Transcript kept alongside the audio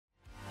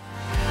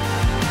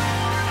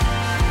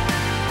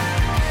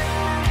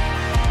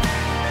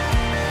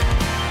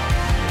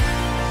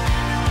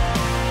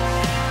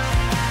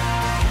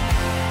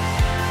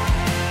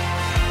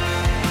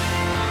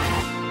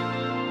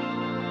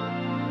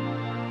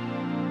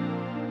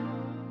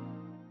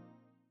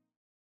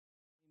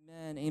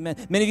Amen.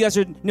 Many of you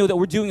guys know that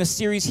we're doing a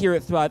series here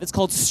at Thrive. It's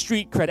called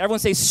Street Cred. Everyone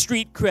say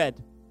Street Cred.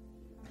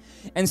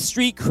 And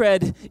Street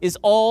Cred is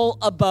all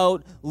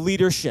about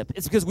leadership.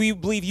 It's because we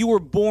believe you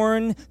were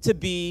born to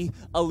be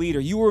a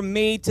leader. You were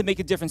made to make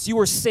a difference. You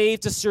were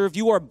saved to serve.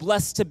 You are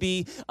blessed to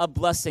be a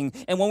blessing.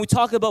 And when we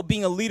talk about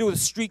being a leader with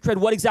Street Cred,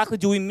 what exactly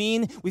do we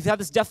mean? We've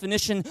had this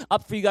definition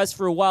up for you guys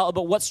for a while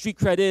about what Street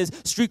Cred is.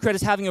 Street Cred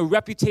is having a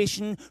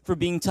reputation for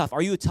being tough.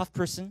 Are you a tough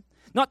person?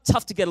 Not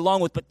tough to get along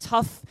with, but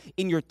tough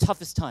in your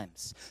toughest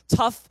times.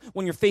 Tough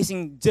when you're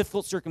facing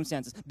difficult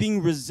circumstances.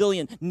 Being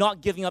resilient, not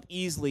giving up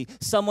easily.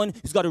 Someone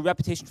who's got a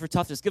reputation for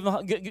toughness.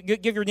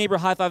 Give your neighbor a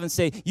high five and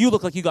say, you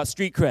look like you got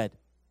street cred.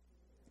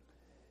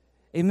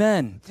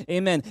 Amen.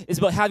 Amen. It's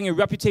about having a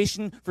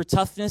reputation for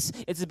toughness.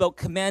 It's about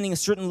commanding a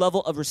certain level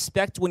of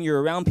respect when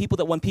you're around people,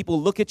 that when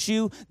people look at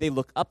you, they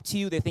look up to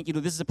you. They think,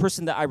 this is a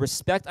person that I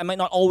respect. I might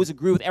not always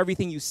agree with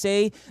everything you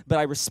say, but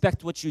I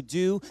respect what you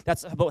do.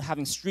 That's about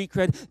having street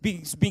cred.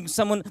 Being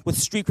someone with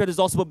street cred is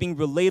also about being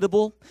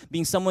relatable,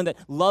 being someone that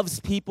loves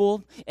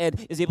people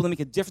and is able to make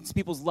a difference in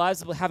people's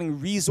lives, about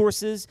having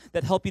resources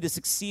that help you to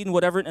succeed in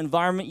whatever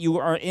environment you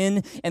are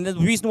in. And the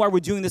reason why we're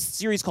doing this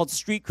series called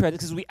Street Cred is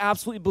because we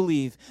absolutely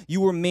believe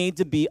you were made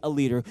to be a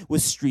leader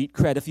with street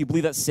cred. If you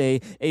believe that,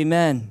 say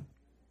amen.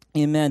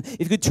 Amen.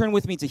 If you could turn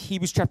with me to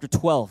Hebrews chapter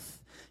 12.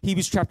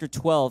 Hebrews chapter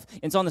 12.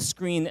 It's on the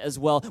screen as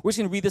well. We're just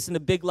going to read this in a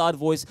big, loud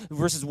voice,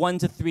 verses 1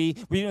 to 3.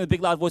 Reading in a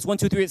big, loud voice. 1,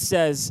 2, 3, it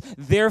says,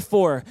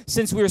 therefore,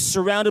 since we are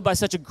surrounded by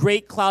such a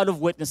great cloud of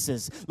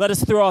witnesses, let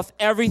us throw off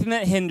everything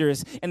that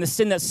hinders and the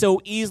sin that so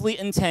easily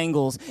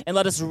entangles, and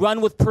let us run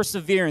with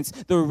perseverance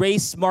the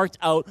race marked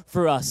out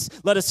for us.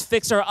 Let us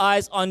fix our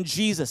eyes on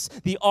Jesus,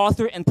 the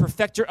author and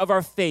perfecter of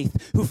our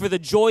faith, who for the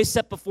joy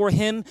set before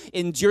him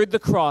endured the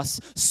cross,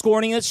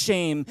 scorning its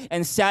shame,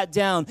 and sat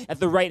down at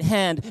the right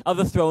hand of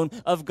the throne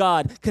of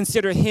God.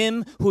 Consider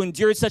him who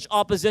endured such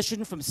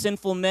opposition from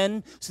sinful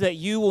men, so that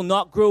you will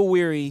not grow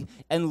weary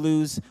and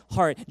lose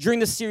heart. During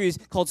this series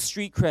called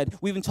Street Cred,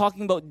 we've been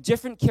talking about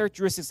different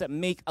characteristics that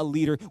make a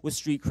leader with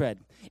street cred.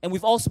 And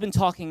we've also been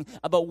talking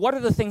about what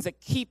are the things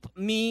that keep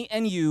me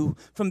and you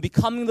from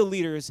becoming the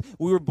leaders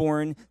we were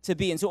born to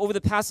be. And so over the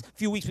past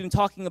few weeks, we've been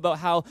talking about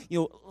how,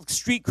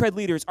 street cred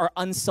leaders are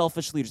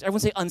unselfish leaders.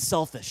 Everyone say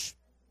unselfish.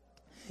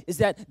 Is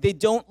that they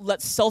don't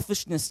let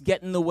selfishness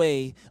get in the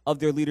way of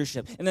their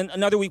leadership. And then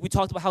another week, we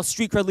talked about how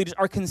street cred leaders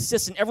are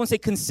consistent. Everyone say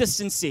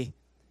consistency.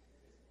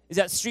 Is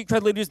that street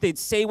cred leaders, they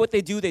say what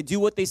they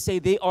do what they say,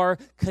 they are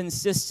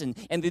consistent.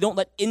 And they don't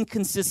let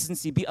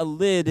inconsistency be a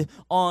lid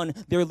on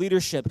their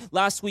leadership.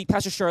 Last week,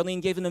 Pastor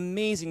Charlene gave an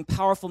amazing,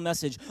 powerful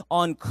message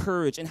on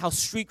courage and how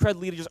street cred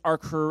leaders are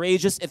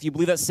courageous. If you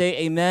believe that, say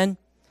amen.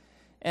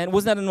 And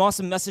wasn't that an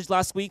awesome message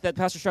last week that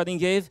Pastor Charlene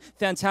gave?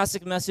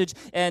 Fantastic message.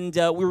 And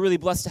we were really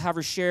blessed to have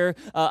her share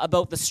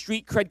about the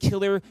street cred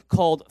killer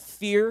called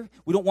fear.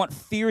 We don't want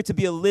fear to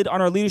be a lid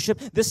on our leadership.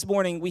 This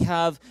morning, we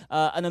have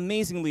an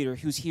amazing leader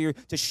who's here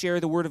to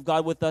share the word of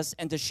God with us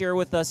and to share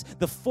with us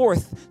the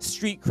fourth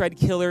street cred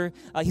killer.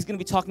 He's going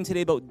to be talking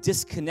today about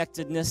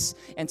disconnectedness.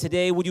 And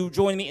today, would you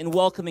join me in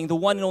welcoming the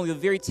one and only, the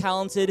very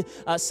talented,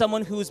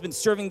 someone who's been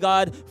serving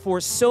God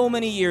for so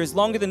many years,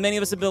 longer than many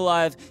of us have been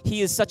alive.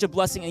 He is such a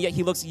blessing, and yet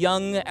he looks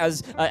young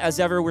as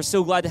ever. We're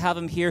so glad to have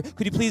him here.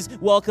 Could you please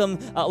welcome,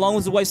 along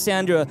with his wife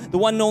Sandra, the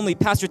one and only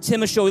Pastor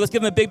Tim Ashoy. Let's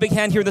give him a big, big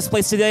hand here in this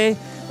place today.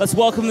 Let's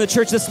welcome him to the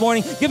church this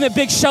morning. Give him a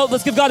big shout.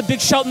 Let's give God a big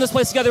shout in this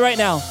place together right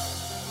now.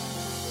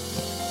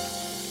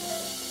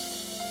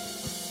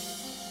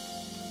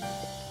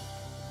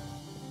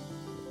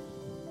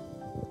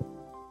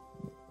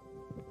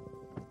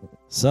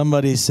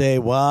 Somebody say,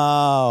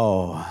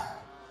 wow.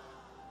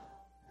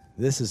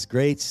 This is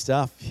great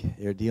stuff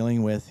you're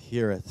dealing with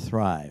here at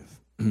Thrive.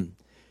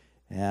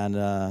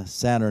 And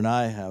Sandra and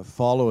I have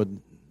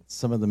followed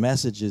some of the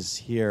messages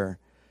here.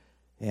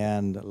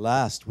 And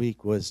last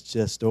week was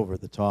just over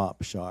the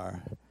top,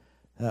 Shar.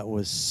 That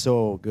was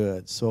so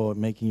good. So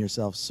making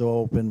yourself so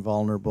open,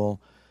 vulnerable,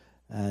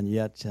 and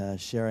yet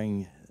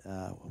sharing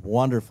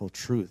wonderful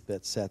truth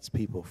that sets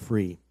people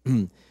free.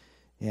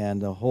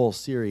 And the whole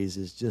series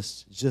is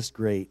just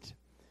great.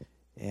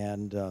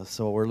 And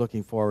so we're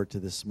looking forward to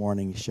this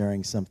morning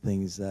sharing some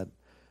things that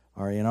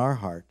are in our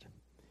heart.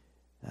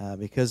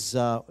 Because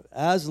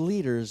as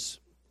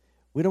leaders,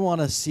 we don't want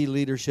to see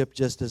leadership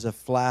just as a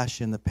flash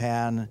in the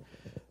pan,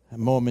 a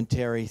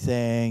momentary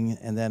thing,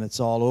 and then it's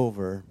all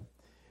over.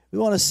 We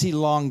want to see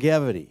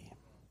longevity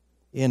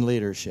in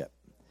leadership.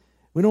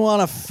 We don't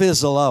want to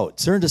fizzle out.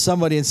 Turn to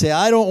somebody and say,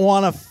 I don't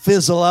want to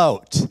fizzle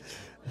out.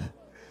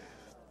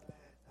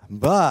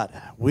 But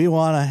we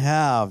want to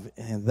have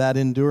that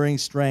enduring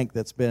strength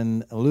that's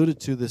been alluded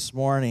to this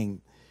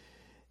morning.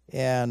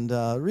 And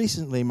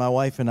recently, my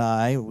wife and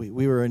I,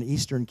 we were in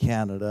Eastern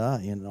Canada,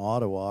 in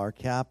Ottawa, our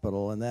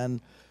capital. And then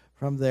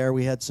from there,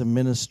 we had some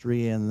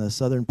ministry in the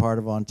southern part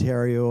of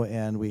Ontario,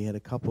 and we had a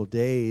couple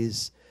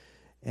days.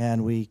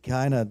 And we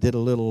kind of did a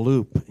little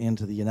loop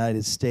into the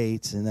United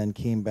States and then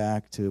came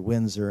back to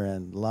Windsor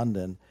and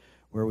London,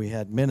 where we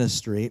had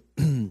ministry.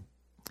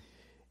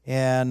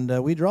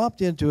 And we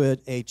dropped into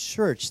a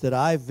church that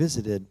I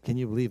visited, can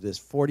you believe this,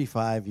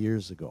 45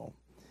 years ago.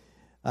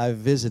 I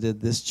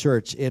visited this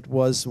church. It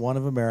was one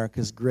of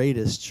America's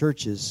greatest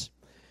churches.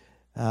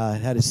 It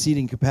had a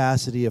seating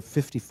capacity of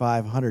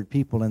 5,500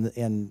 people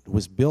and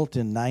was built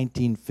in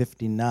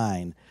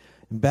 1959.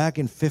 And back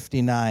in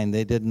 59,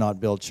 they did not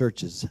build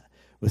churches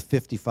with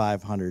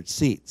 5,500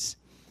 seats.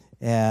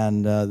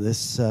 And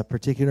this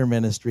particular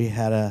ministry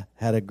had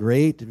a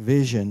great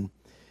vision.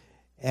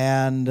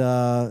 And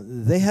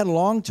they had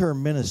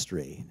long-term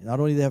ministry. Not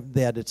only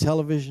they had a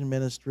television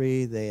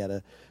ministry, they had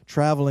a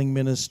traveling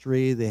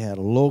ministry, they had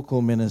a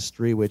local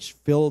ministry which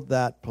filled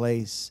that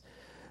place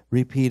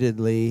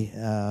repeatedly,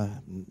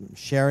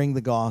 sharing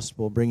the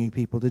gospel, bringing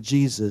people to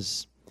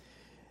Jesus.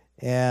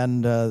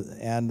 And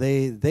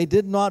they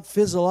did not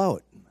fizzle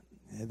out.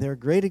 They're a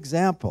great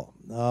example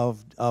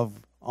of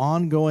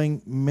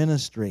ongoing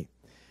ministry.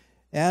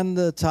 And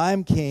the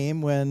time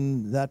came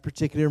when that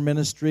particular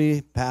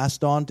ministry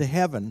passed on to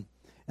heaven.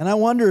 And I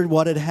wondered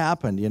what had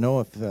happened. You know,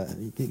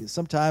 if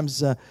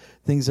sometimes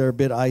things are a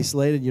bit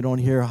isolated. You don't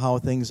hear how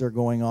things are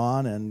going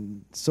on.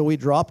 And so we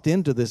dropped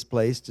into this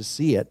place to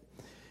see it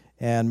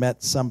and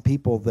met some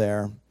people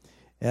there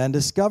and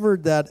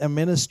discovered that a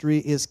ministry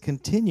is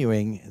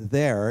continuing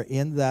there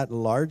in that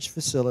large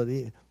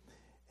facility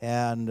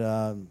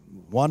and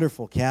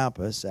wonderful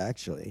campus,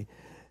 actually.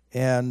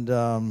 And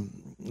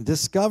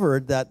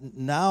discovered that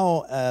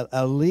now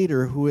a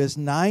leader who is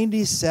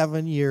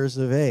 97 years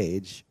of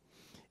age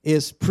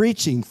is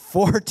preaching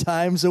 4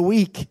 times a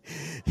week.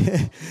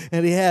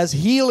 And he has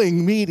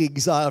healing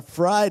meetings on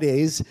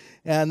Fridays,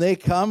 and they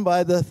come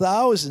by the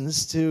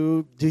thousands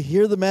to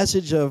hear the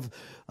message of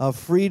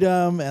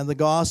freedom and the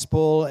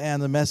gospel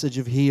and the message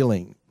of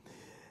healing.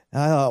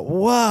 And I thought,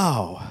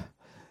 wow,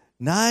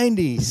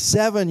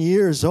 97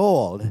 years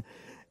old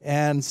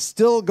and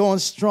still going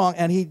strong.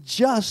 And he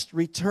just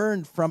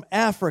returned from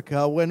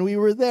Africa when we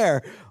were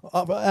there,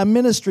 a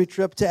ministry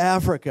trip to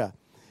Africa.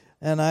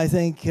 And I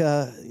think,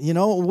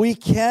 we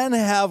can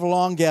have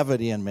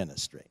longevity in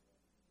ministry.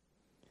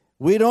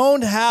 We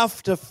don't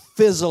have to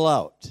fizzle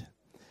out.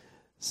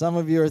 Some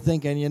of you are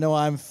thinking,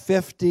 I'm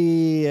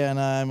 50 and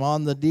I'm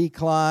on the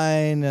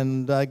decline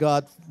and I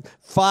got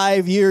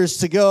 5 years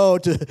to go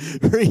to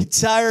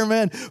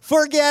retirement.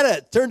 Forget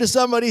it. Turn to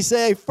somebody,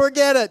 say,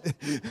 forget it.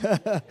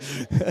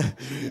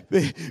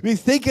 Be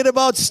thinking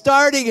about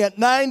starting at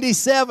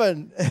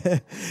 97.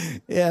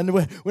 And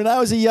when I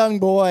was a young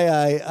boy,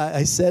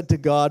 I said to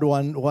God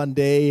one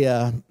day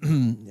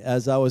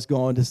as I was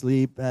going to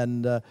sleep,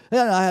 and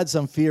I had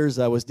some fears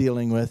I was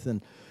dealing with,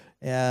 and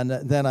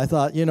then I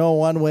thought,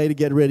 one way to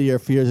get rid of your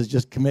fears is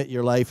just commit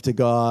your life to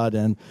God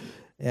and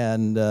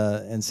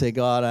say,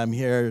 God, I'm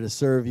here to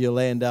serve you,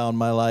 laying down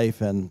my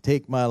life and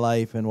take my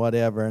life and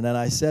whatever. And then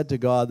I said to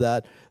God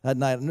that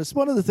night, and it's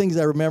one of the things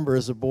I remember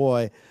as a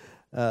boy.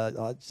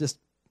 I just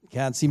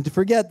can't seem to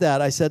forget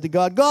that. I said to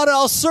God,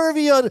 I'll serve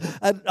you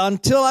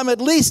until I'm at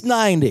least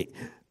 90.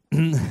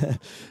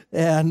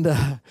 And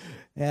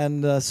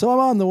so I'm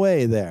on the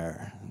way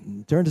there.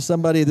 Turn to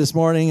somebody this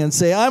morning and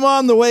say, I'm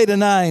on the way to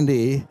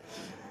 90.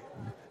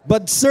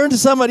 But turn to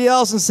somebody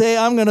else and say,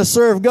 I'm going to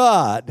serve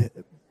God.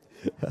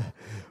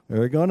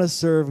 We're going to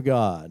serve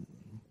God.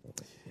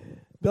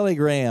 Billy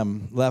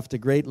Graham left a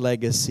great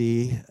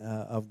legacy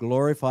of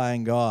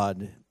glorifying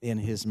God in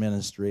his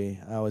ministry.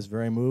 I was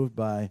very moved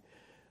by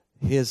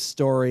his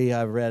story.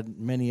 I've read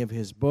many of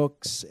his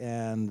books,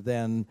 and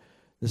then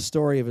the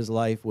story of his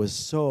life was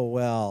so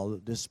well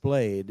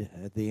displayed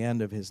at the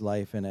end of his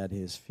life and at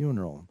his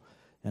funeral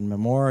and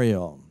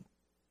memorial.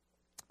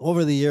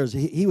 Over the years,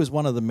 he was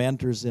one of the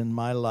mentors in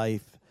my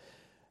life,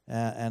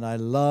 and I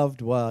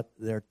loved what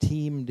their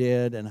team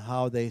did and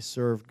how they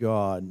served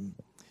God.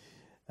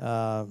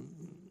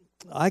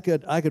 I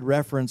could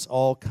reference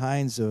all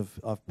kinds of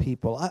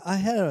people. I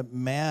had a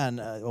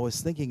man I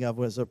was thinking of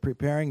was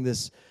preparing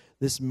this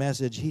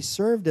message. He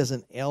served as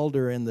an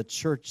elder in the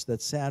church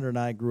that Sandra and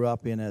I grew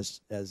up in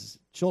as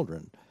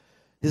children.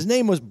 His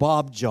name was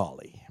Bob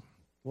Jolly.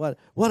 What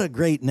a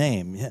great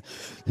name.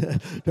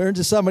 Turn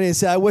to somebody and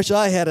say, I wish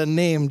I had a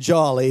name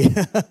Jolly.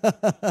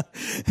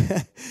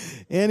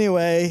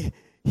 Anyway,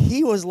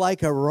 he was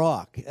like a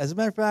rock. As a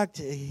matter of fact,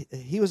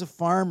 he was a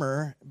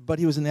farmer, but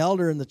he was an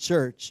elder in the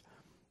church.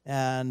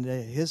 And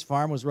his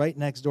farm was right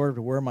next door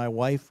to where my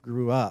wife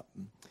grew up.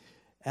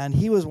 And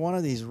he was one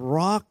of these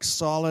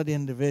rock-solid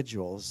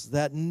individuals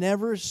that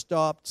never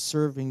stopped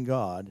serving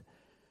God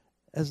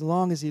as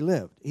long as he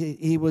lived.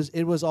 It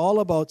was all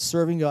about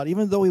serving God.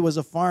 Even though he was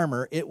a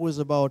farmer, it was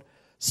about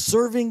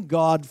serving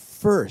God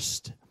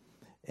first.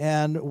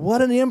 And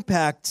what an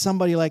impact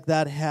somebody like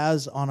that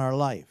has on our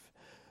life.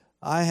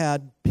 I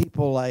had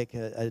people like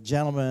a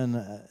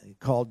gentleman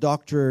called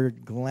Dr.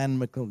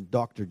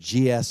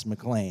 G.S.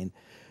 McLean,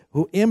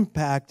 who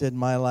impacted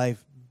my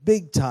life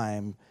big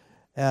time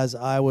as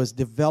I was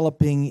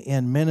developing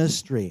in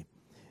ministry.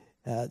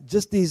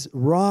 Just these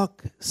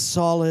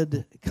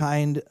rock-solid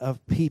kind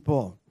of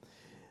people.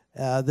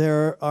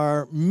 There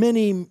are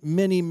many,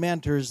 many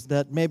mentors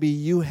that maybe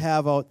you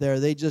have out there.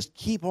 They just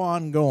keep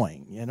on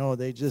going. You know,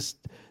 they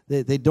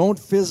don't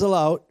fizzle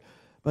out,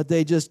 but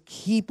they just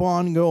keep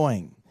on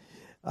going.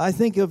 I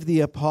think of the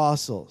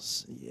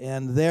apostles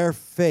and their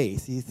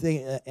faith.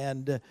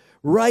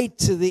 Right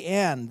to the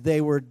end,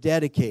 they were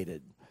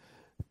dedicated.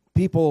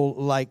 People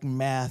like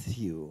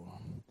Matthew.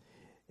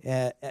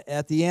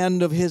 At the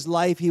end of his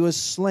life, he was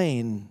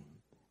slain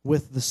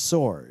with the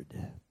sword.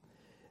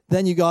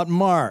 Then you got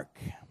Mark,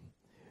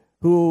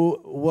 who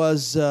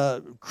was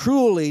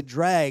cruelly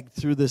dragged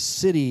through the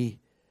city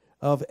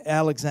of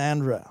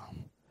Alexandria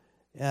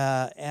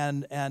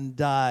and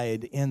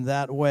died in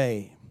that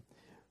way.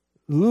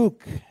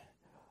 Luke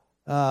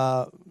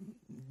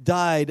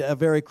died a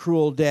very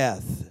cruel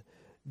death.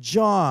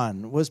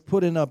 John was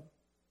put in a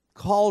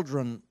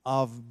cauldron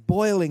of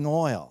boiling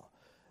oil,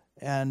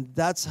 and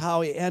that's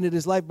how he ended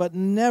his life, but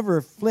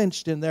never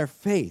flinched in their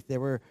faith. They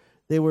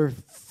were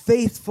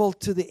faithful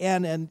to the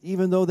end, and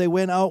even though they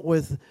went out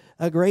with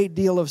a great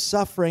deal of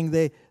suffering,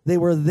 they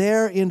were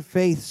there in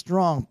faith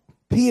strong.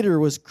 Peter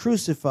was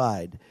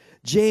crucified.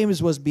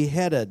 James was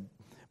beheaded.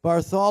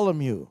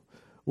 Bartholomew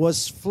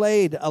was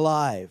flayed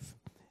alive.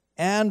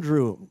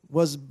 Andrew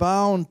was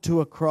bound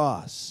to a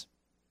cross.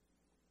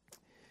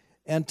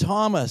 And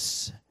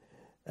Thomas,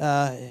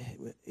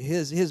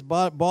 his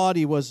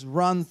body was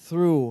run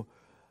through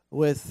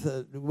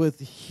with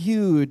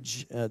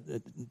huge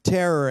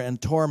terror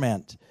and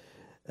torment.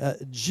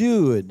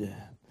 Jude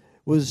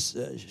was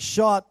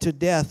shot to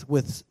death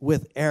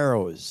with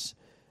arrows.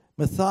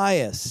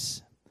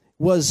 Matthias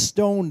was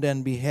stoned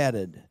and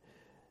beheaded.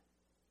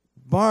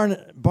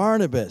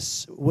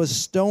 Barnabas was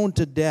stoned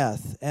to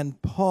death, and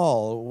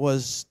Paul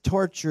was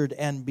tortured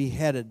and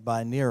beheaded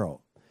by Nero.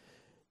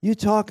 You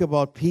talk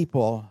about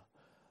people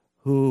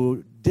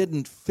who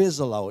didn't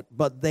fizzle out,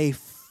 but they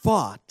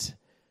fought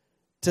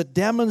to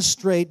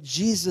demonstrate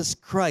Jesus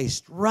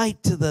Christ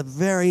right to the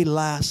very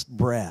last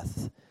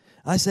breath.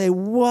 I say,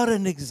 what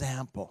an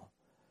example.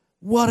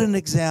 What an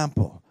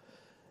example.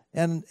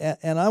 And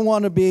I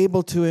want to be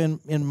able to,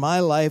 in my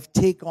life,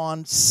 take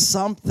on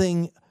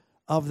something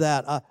of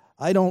that.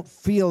 I don't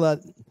feel that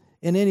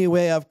in any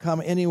way I've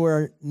come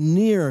anywhere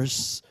near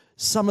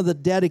some of the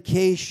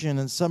dedication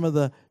and some of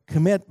the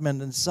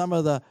commitment and some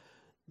of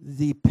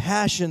the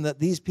passion that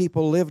these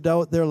people lived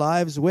out their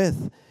lives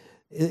with.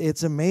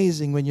 It's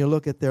amazing when you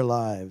look at their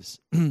lives.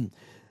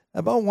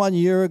 About 1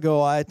 year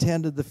ago, I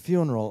attended the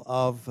funeral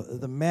of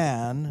the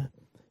man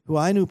who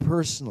I knew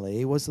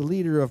personally was the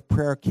leader of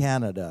Prayer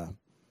Canada.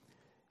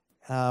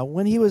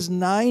 When he was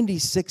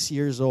 96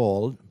 years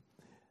old,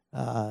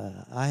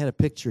 I had a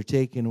picture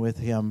taken with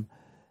him,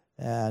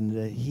 and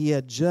he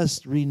had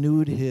just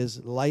renewed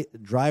his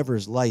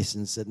driver's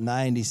license at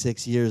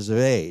 96 years of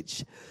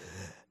age.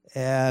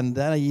 And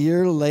then a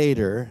year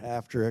later,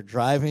 after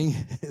driving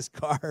his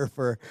car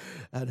for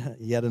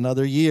yet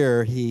another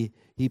year, he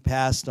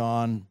passed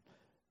on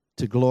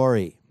to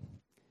glory.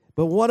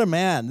 But what a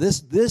man.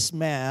 This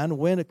man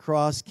went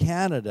across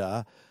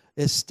Canada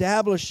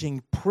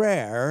establishing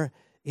prayer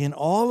in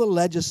all the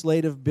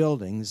legislative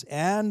buildings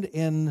and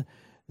in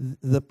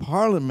the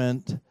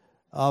Parliament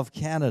of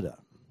Canada.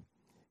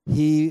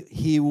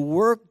 He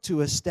worked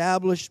to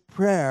establish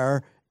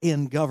prayer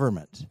in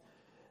government.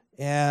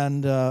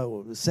 And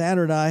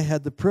Sandra and I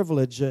had the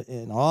privilege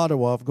in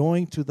Ottawa of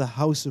going to the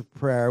House of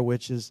Prayer,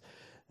 which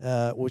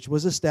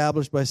was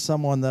established by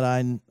someone that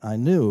I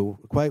knew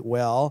quite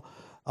well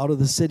out of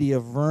the city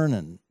of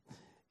Vernon.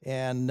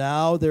 And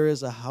now there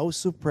is a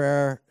House of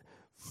Prayer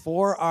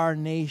for our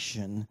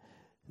nation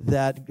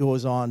that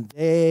goes on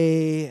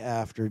day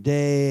after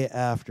day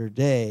after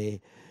day,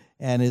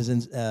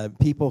 and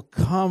people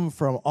come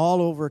from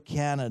all over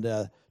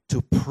Canada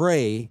to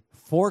pray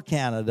for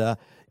Canada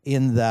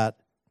in that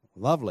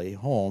lovely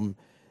home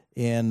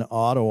in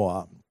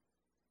Ottawa.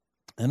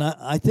 And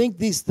I think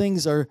these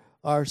things are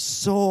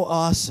so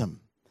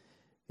awesome.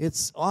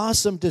 It's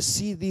awesome to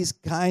see these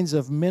kinds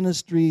of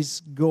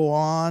ministries go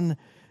on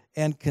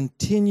and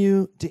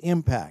continue to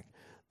impact.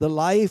 The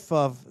life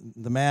of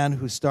the man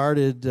who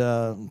started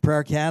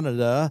Prayer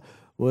Canada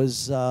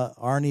was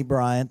Arnie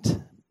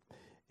Bryant,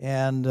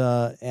 and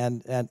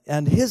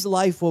his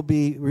life will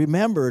be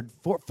remembered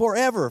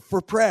forever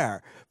for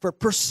prayer, for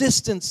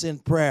persistence in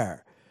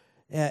prayer,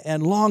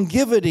 and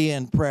longevity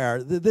in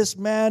prayer. This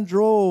man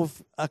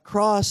drove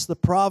across the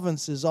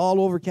provinces all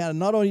over Canada.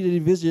 Not only did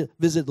he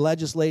visit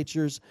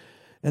legislatures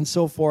and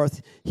so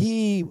forth,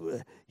 he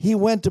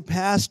went to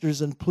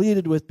pastors and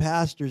pleaded with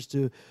pastors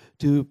to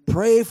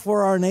pray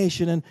for our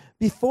nation. And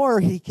before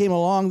he came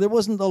along, there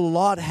wasn't a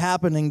lot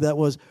happening that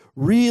was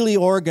really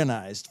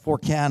organized for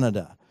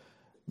Canada.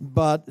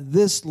 But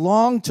this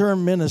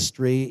long-term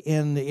ministry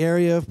in the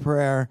area of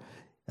prayer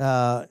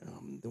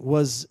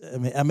was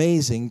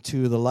amazing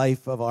to the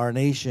life of our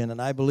nation.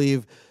 And I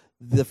believe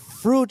the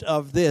fruit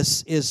of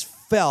this is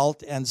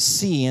felt and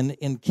seen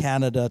in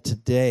Canada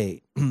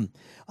today.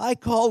 I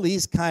call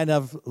these kind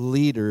of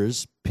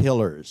leaders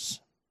pillars.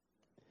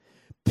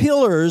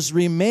 Pillars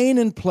remain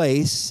in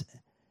place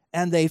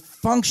and they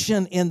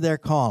function in their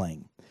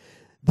calling.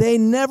 They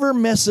never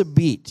miss a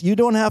beat. You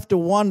don't have to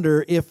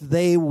wonder if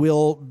they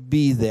will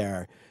be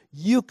there.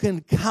 You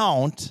can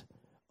count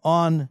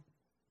on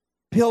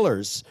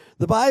pillars.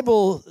 The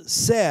Bible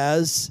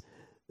says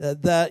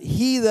that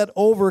he that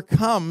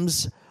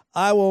overcomes,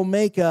 I will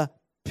make a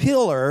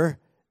pillar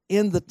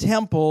in the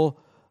temple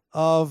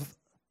of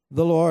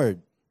the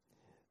Lord.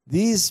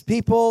 These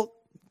people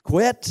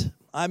quit.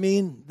 I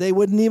mean, they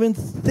wouldn't even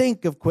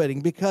think of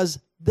quitting because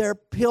they're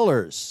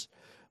pillars.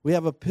 We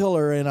have a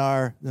pillar in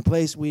the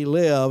place we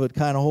live. It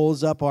kind of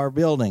holds up our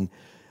building.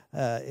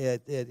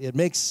 It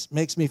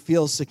makes me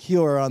feel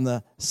secure on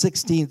the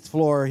 16th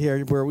floor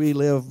here where we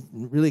live,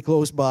 really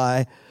close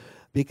by,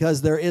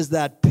 because there is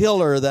that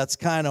pillar that's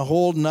kind of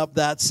holding up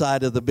that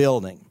side of the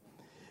building.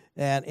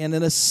 And in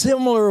a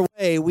similar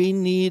way, we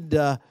need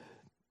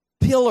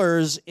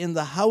pillars in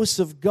the house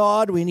of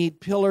God. We need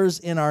pillars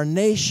in our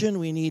nation.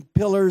 We need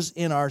pillars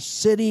in our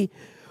city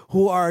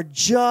who are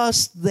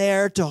just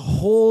there to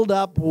hold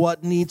up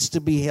what needs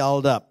to be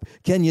held up.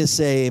 Can you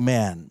say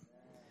amen?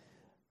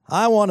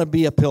 I want to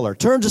be a pillar.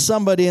 Turn to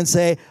somebody and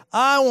say,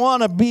 I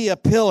want to be a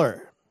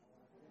pillar.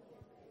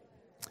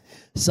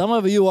 Some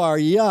of you are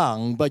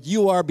young, but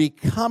you are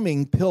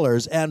becoming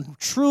pillars, and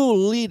true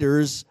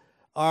leaders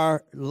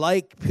are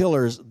like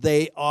pillars.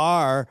 They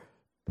are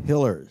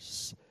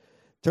pillars.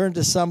 Turn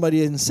to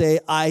somebody and say,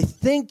 I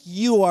think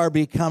you are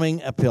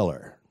becoming a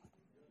pillar.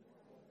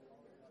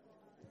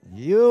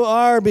 You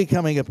are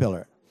becoming a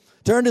pillar.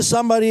 Turn to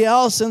somebody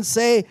else and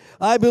say,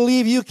 I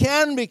believe you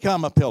can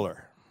become a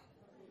pillar.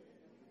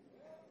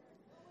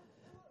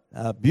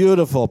 A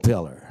beautiful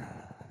pillar.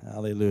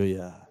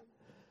 Hallelujah.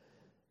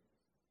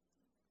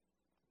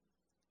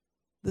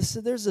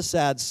 There's a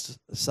sad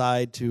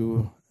side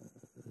to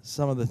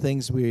some of the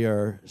things we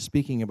are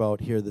speaking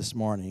about here this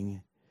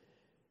morning,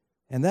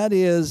 and that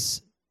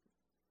is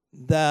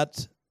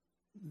that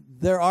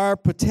there are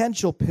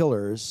potential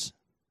pillars.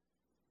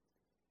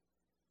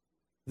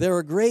 There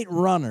are great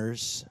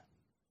runners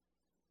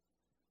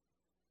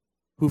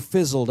who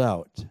fizzled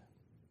out,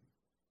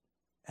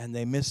 and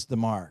they missed the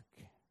mark.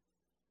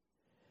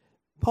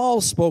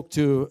 Paul spoke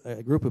to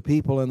a group of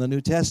people in the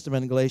New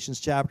Testament in Galatians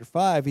chapter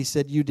 5. He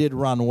said, you did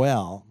run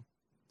well.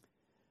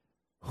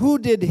 Who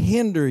did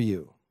hinder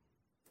you?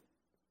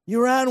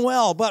 You ran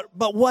well,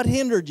 but what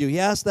hindered you? He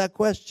asked that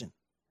question.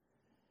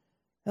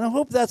 And I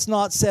hope that's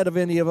not said of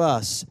any of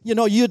us. You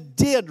know, you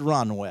did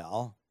run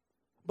well,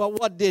 but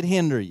what did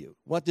hinder you?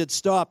 What did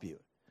stop you?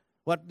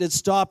 What did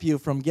stop you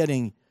from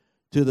getting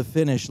to the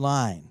finish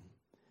line?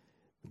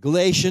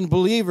 Galatian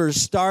believers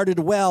started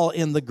well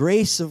in the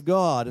grace of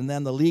God, and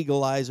then the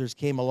legalizers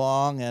came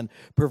along and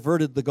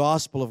perverted the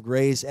gospel of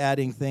grace,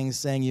 adding things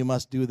saying you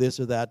must do this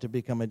or that to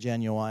become a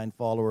genuine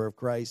follower of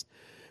Christ,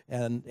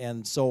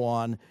 and so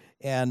on.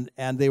 And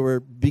they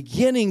were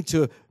beginning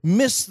to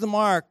miss the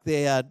mark.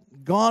 They had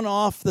gone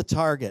off the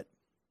target.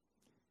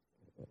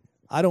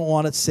 I don't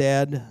want it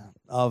said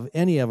of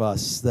any of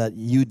us that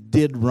you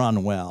did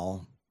run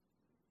well,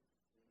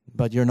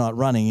 but you're not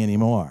running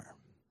anymore.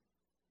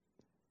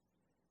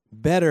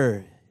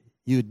 Better,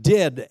 you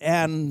did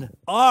and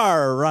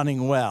are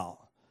running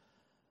well.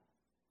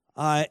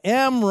 I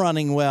am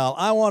running well.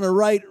 I want to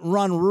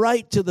run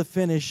right to the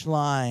finish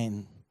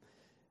line.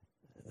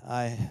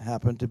 I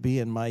happen to be,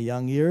 in my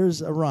young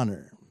years, a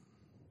runner.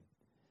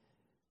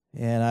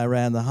 And I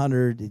ran the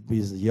 100, it'd be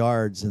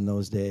yards in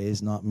those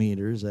days, not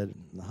meters. I had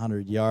the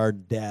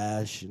 100-yard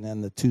dash, and then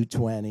the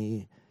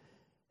 220,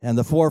 and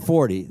the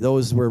 440.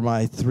 Those were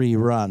my 3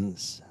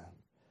 runs.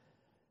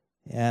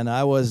 And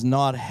I was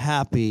not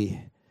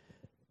happy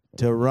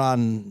to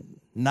run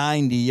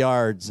 90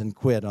 yards and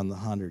quit on the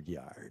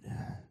 100-yard.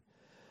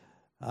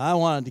 I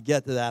wanted to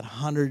get to that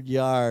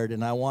 100-yard,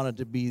 and I wanted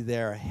to be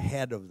there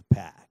ahead of the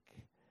pack.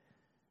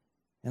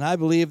 And I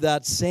believe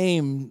that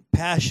same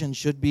passion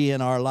should be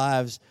in our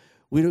lives.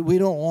 We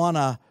don't want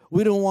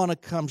to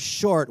come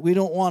short. We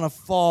don't want to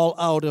fall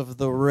out of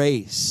the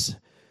race.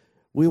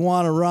 We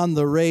want to run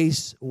the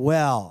race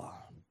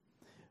well.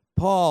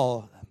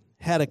 Paul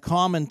had a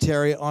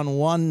commentary on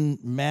one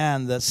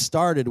man that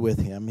started with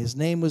him. His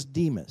name was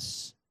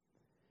Demas.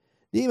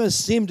 Demas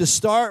seemed to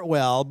start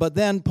well, but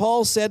then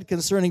Paul said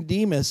concerning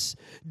Demas,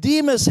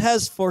 Demas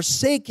has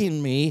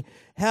forsaken me,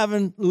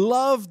 having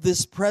loved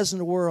this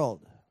present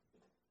world.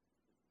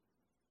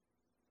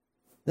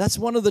 That's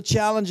one of the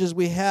challenges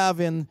we have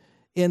in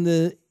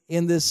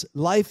this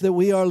life that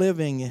we are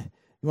living. You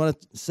want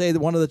to say that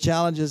one of the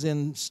challenges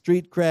in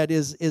street cred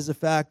is the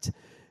fact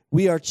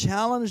we are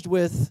challenged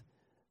with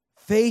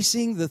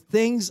facing the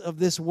things of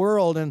this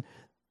world and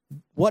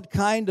what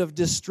kind of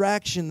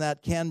distraction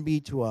that can be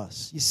to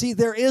us. You see,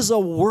 there is a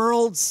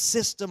world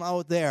system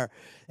out there,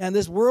 and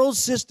this world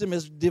system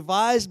is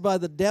devised by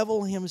the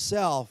devil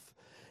himself.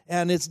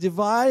 And it's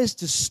devised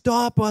to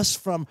stop us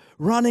from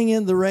running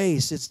in the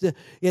race. It's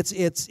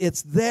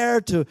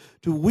there to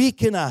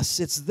weaken us.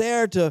 It's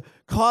there to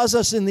cause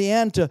us in the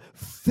end to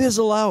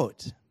fizzle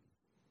out.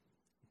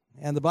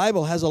 And the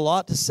Bible has a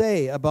lot to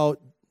say about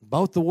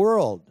the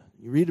world.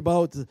 You read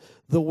about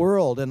the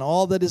world and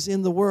all that is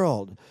in the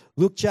world.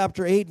 Luke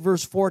chapter 8,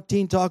 verse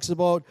 14 talks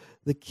about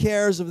the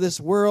cares of this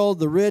world,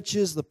 the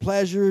riches, the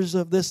pleasures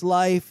of this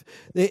life.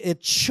 It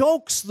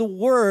chokes the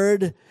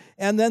word,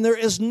 and then there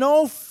is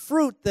no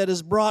fruit that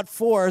is brought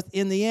forth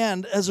in the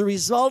end as a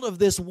result of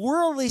this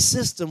worldly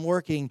system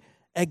working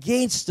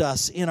against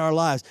us in our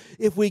lives.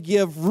 If we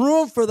give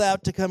room for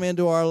that to come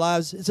into our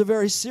lives, it's a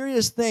very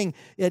serious thing.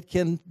 It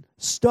can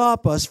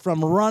stop us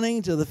from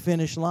running to the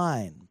finish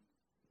line.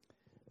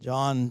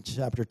 John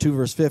chapter 2,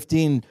 verse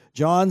 15,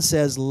 John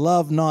says,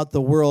 "Love not the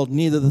world,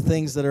 neither the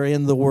things that are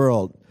in the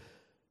world."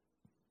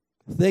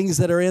 Things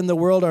that are in the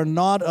world are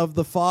not of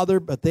the Father,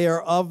 but they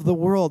are of the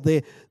world.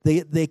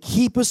 They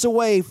keep us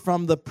away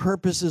from the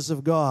purposes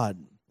of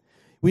God.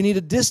 We need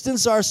to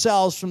distance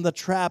ourselves from the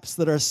traps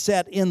that are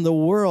set in the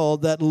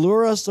world that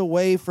lure us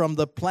away from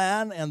the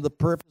plan and the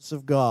purpose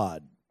of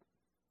God.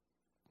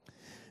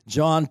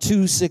 John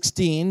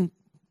 2:16,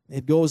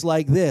 it goes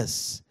like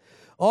this.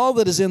 All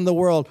that is in the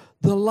world,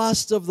 the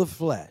lust of the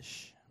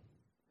flesh,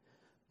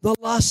 the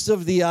lust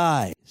of the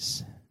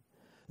eyes,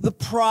 the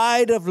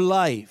pride of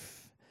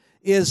life,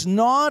 is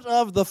not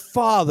of the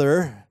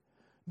Father,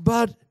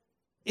 but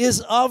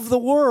is of the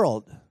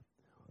world.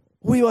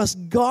 We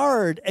must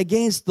guard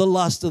against the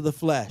lust of the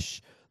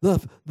flesh,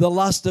 the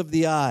lust of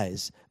the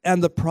eyes,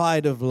 and the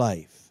pride of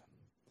life.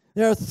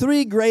 There are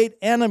three great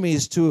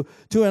enemies to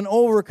an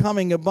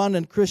overcoming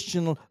abundant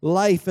Christian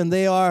life, and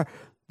they are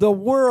the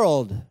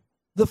world,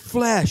 the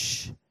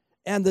flesh,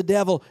 and the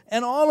devil.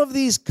 And all of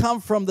these come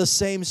from the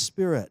same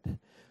Spirit.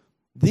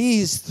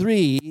 These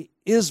three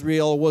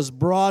Israel was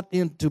brought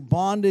into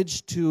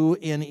bondage to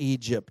in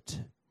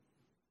Egypt.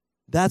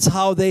 That's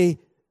how they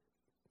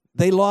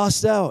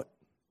lost out.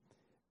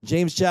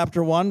 James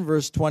chapter 1,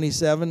 verse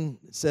 27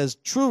 says,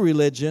 "True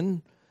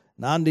religion,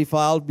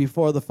 undefiled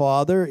before the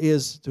Father,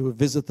 is to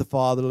visit the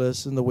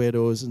fatherless and the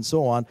widows," and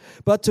so on,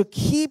 "but to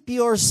keep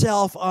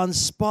yourself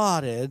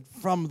unspotted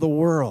from the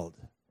world."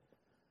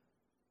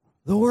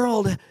 The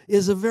world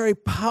is a very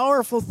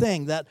powerful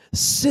thing. That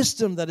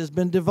system that has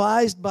been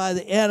devised by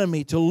the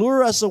enemy to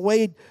lure us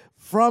away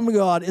from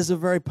God is a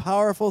very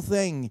powerful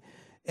thing.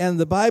 And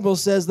the Bible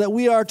says that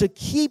we are to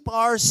keep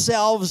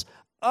ourselves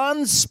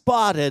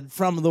unspotted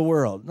from the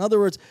world. In other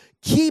words,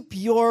 keep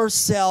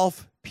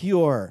yourself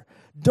pure.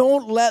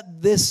 Don't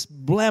let this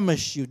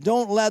blemish you.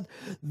 Don't let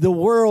the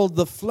world,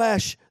 the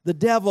flesh, the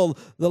devil,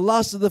 the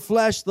lust of the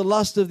flesh, the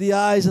lust of the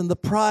eyes, and the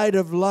pride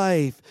of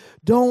life,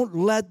 don't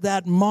let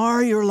that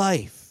mar your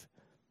life,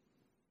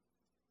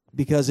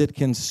 because it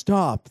can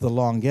stop the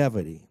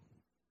longevity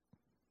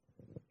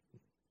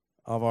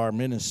of our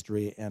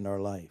ministry and our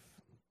life.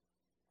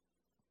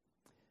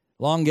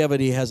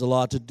 Longevity has a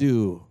lot to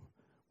do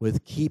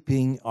with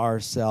keeping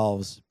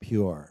ourselves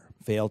pure.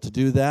 Fail to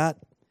do that,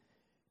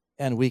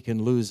 and we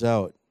can lose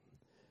out.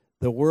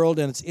 The world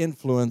and its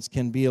influence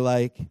can be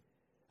like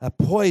a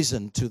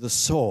poison to the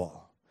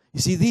soul. You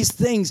see, these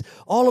things,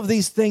 all of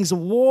these things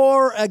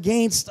war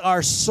against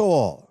our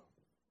soul.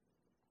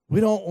 We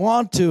don't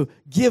want to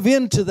give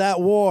in to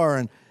that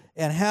war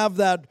and have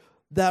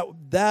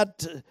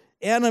that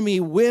enemy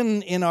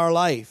win in our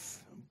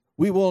life.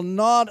 We will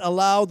not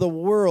allow the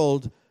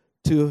world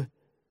to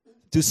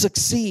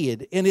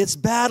succeed in its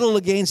battle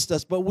against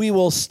us, but we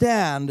will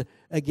stand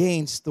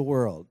against the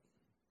world.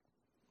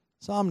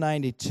 Psalm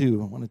 92,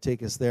 I want to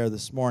take us there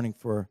this morning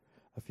for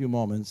a few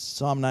moments.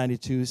 Psalm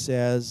 92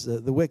 says,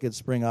 "The wicked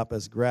spring up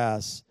as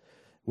grass,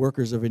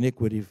 workers of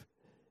iniquity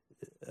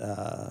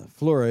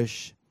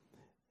flourish.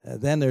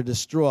 Then they're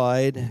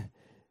destroyed.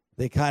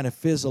 They kind of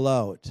fizzle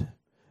out."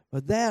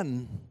 But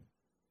then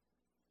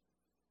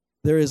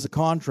there is a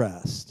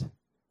contrast,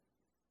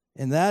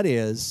 and that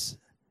is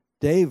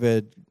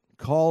David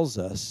calls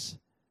us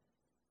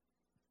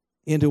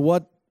into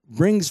what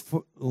brings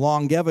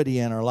longevity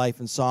in our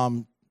life in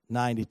Psalm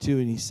 92,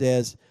 and he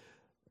says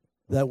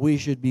that we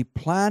should be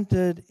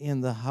planted in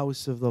the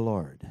house of the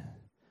Lord.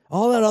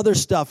 All that other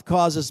stuff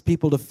causes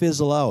people to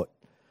fizzle out.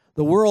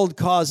 The world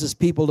causes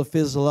people to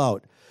fizzle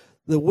out.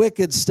 The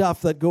wicked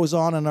stuff that goes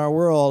on in our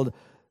world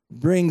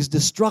brings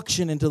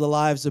destruction into the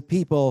lives of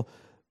people,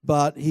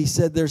 but he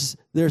said there's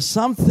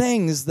some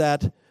things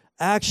that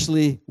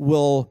actually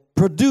will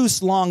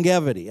produce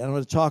longevity. I'm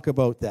going to talk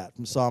about that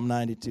from Psalm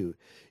 92.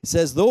 It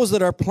says, "Those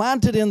that are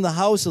planted in the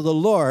house of the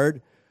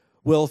Lord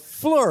will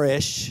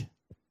flourish."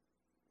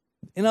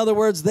 In other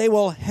words, they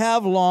will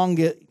have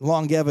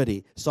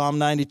longevity. Psalm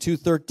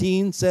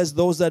 92:13 says,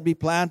 "Those that be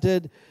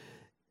planted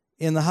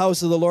in the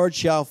house of the Lord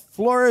shall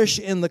flourish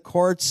in the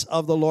courts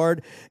of the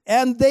Lord,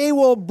 and they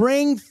will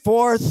bring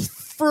forth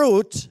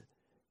fruit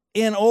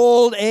in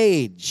old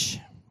age."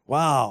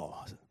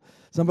 Wow.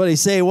 Somebody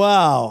say,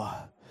 wow.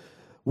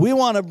 We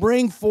want to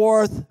bring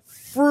forth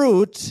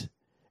fruit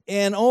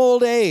in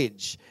old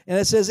age. And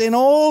it says, in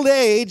old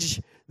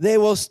age, they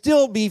will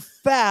still be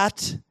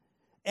fat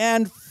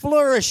and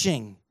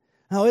flourishing.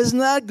 Now, isn't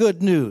that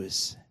good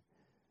news?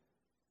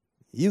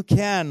 You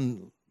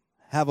can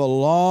have a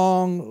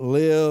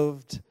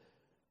long-lived,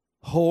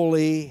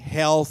 holy,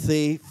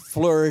 healthy,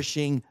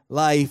 flourishing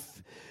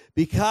life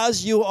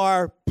because you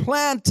are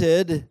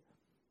planted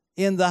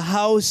in the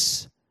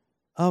house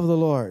of the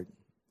Lord.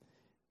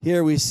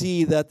 Here we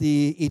see that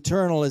the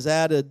eternal is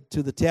added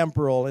to the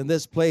temporal. In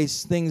this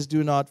place, things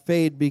do not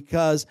fade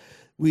because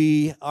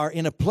we are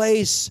in a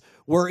place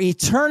where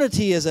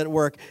eternity is at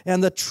work.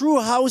 And the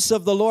true house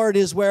of the Lord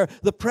is where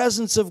the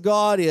presence of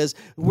God is,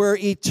 where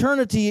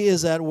eternity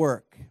is at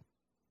work.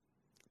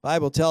 The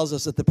Bible tells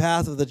us that the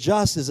path of the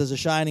just is as a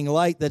shining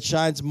light that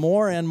shines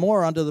more and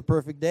more unto the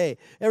perfect day.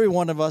 Every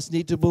one of us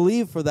need to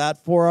believe for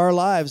that for our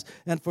lives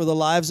and for the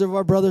lives of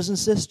our brothers and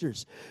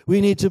sisters.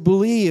 We need to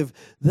believe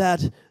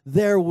that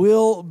there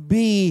will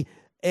be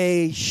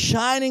a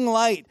shining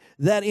light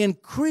that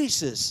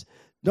increases.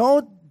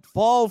 Don't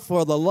fall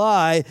for the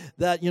lie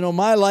that,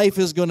 my life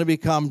is going to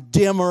become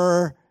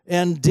dimmer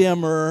and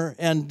dimmer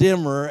and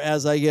dimmer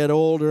as I get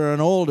older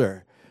and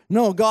older.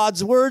 No,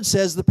 God's word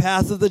says the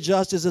path of the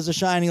just is as a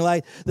shining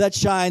light that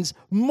shines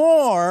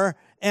more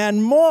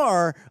and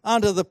more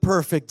unto the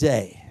perfect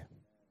day.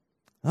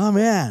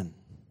 Amen.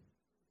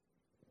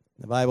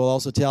 The Bible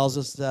also tells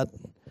us that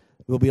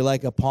we'll be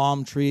like a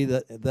palm tree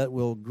that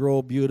will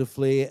grow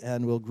beautifully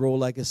and will grow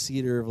like a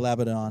cedar of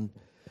Lebanon.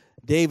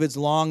 David's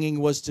longing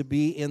was to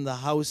be in the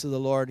house of the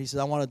Lord. He said,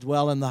 I want to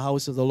dwell in the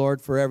house of the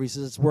Lord forever. He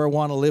says, it's where I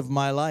want to live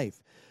my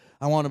life.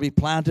 I want to be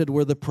planted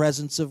where the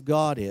presence of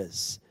God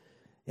is.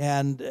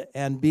 And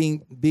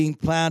being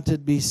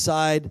planted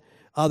beside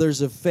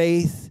others of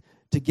faith,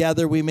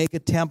 together we make a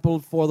temple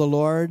for the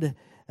Lord,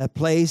 a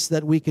place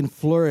that we can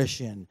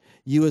flourish in.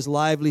 You as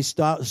lively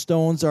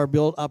stones are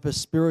built up a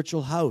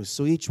spiritual house.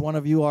 So each one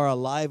of you are a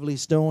lively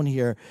stone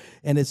here.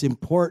 And it's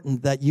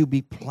important that you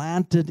be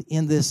planted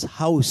in this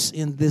house,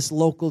 in this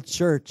local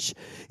church.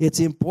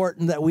 It's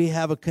important that we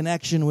have a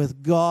connection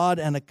with God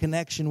and a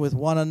connection with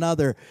one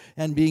another.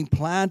 And being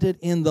planted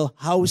in the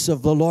house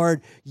of the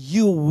Lord,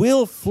 you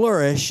will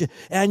flourish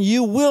and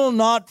you will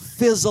not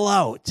fizzle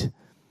out.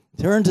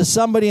 Turn to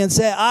somebody and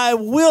say, I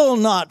will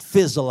not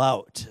fizzle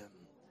out.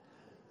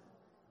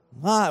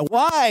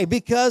 Why?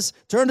 Because,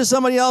 turn to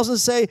somebody else and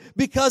say,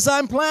 because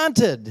I'm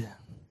planted.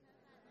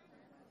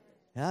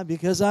 Yeah,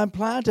 because I'm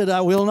planted,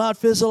 I will not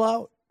fizzle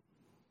out.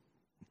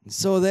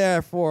 So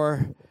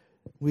therefore,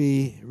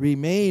 we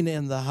remain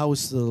in the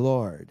house of the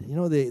Lord.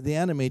 The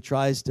enemy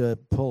tries to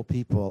pull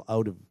people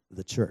out of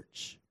the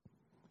church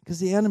because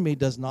the enemy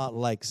does not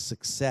like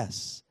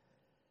success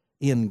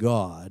in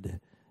God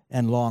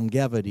and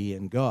longevity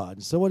in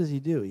God. So what does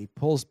he do? He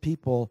pulls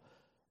people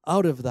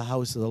out of the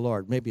house of the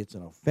Lord. Maybe it's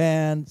an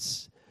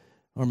offense,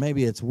 or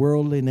maybe it's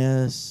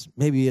worldliness,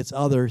 maybe it's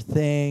other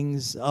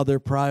things, other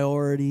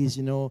priorities.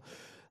 I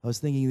was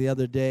thinking the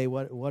other day,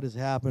 what has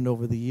happened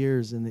over the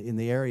years in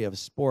the area of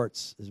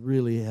sports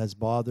really has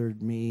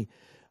bothered me.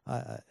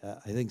 I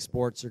think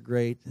sports are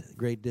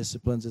great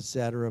disciplines,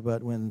 etc.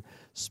 But when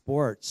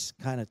sports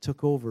kind of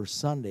took over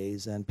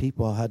Sundays and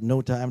people had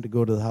no time to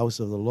go to the house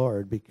of the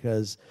Lord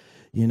because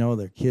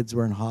their kids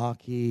were in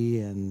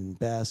hockey and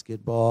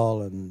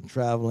basketball and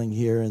traveling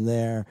here and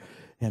there.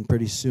 And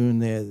pretty soon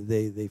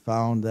they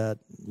found that,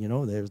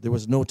 there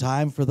was no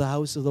time for the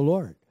house of the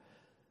Lord.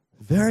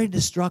 Very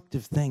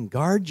destructive thing.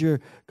 Guard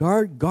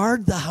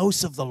the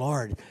house of the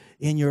Lord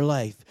in your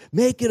life.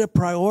 Make it a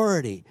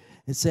priority.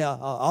 And say,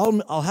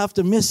 I'll have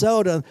to miss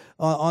out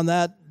on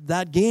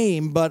that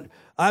game, but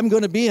I'm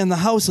going to be in the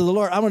house of the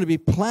Lord. I'm going to be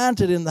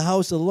planted in the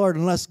house of the Lord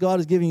unless God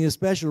is giving you a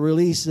special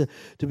release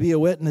to be a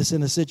witness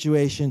in a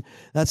situation.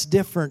 That's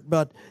different.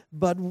 But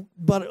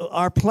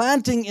our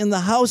planting in the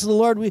house of the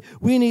Lord,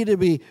 we need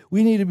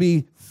to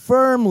be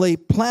firmly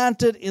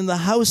planted in the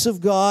house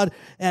of God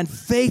and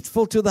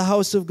faithful to the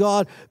house of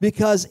God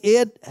because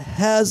it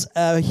has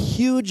a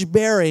huge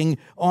bearing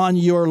on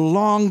your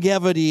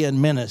longevity in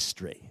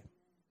ministry.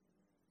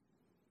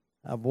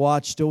 I've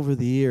watched over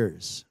the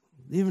years,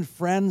 even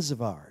friends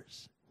of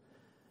ours,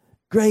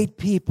 great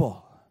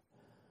people,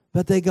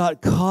 but they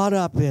got caught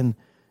up in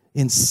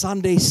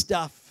Sunday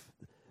stuff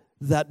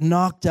that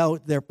knocked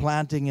out their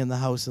planting in the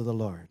house of the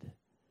Lord.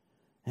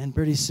 And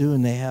pretty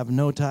soon they have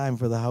no time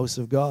for the house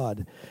of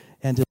God.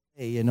 And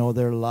today,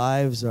 their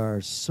lives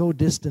are so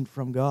distant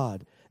from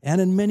God. And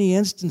in many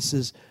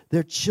instances,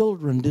 their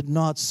children did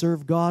not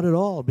serve God at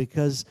all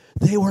because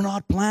they were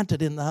not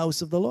planted in the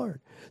house of the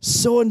Lord.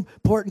 So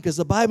important because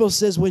the Bible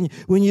says when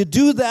you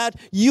do that,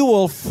 you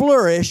will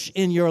flourish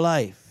in your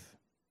life.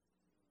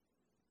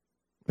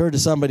 Turn to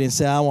somebody and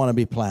say, I want to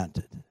be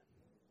planted.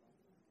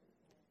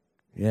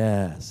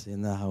 Yes,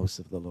 in the house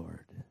of the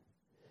Lord.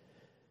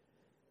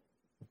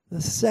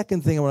 The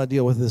second thing I want to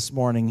deal with this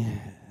morning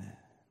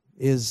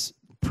is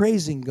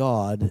praising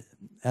God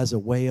as a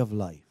way of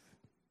life.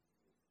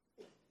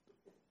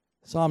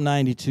 Psalm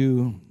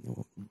 92,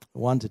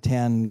 1 to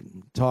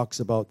 10 talks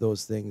about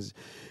those things.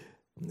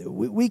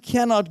 We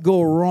cannot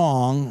go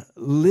wrong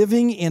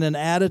living in an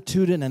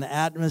attitude and an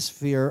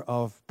atmosphere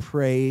of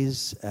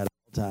praise at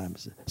all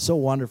times. So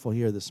wonderful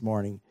here this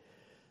morning.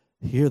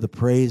 Hear the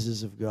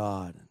praises of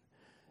God.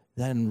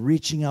 Then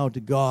reaching out to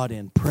God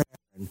in prayer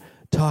and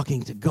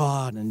talking to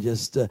God and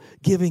just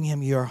giving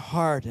Him your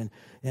heart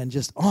and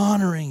just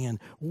honoring and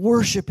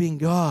worshiping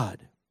God.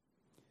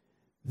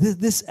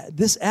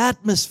 This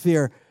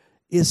atmosphere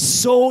is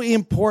so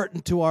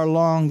important to our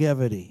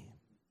longevity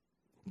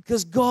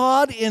because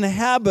God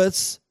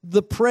inhabits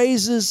the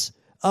praises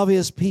of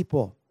His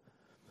people.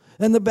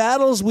 And the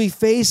battles we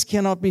face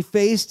cannot be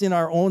faced in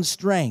our own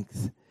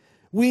strength.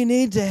 We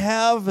need to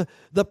have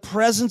the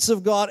presence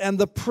of God, and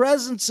the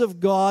presence of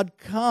God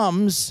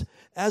comes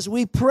as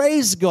we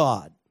praise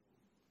God.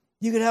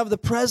 You can have the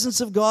presence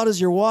of God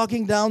as you're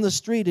walking down the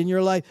street in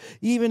your life,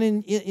 even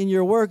in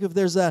your work, if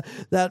there's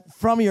that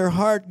from your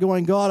heart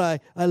going,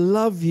 God, I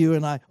love you,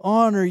 and I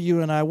honor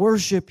you, and I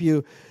worship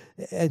you,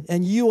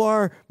 and you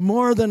are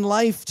more than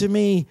life to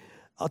me.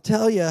 I'll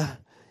tell you,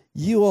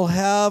 you will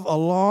have a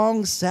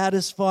long,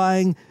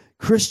 satisfying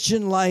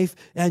Christian life,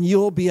 and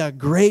you'll be a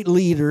great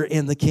leader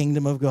in the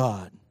kingdom of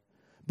God.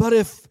 But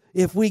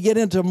if we get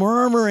into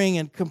murmuring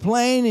and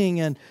complaining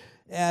and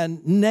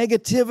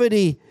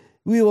negativity,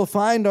 we will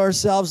find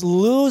ourselves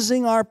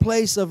losing our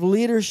place of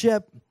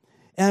leadership,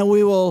 and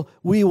we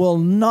will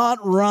not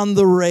run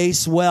the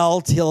race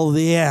well till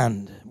the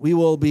end. We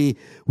will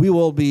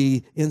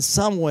be in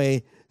some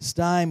way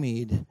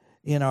stymied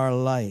in our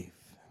life.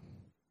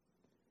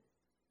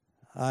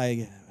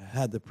 I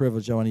had the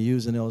privilege, I want to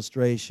use an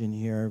illustration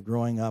here, of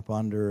growing up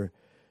under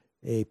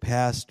a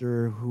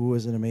pastor who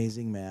was an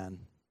amazing man.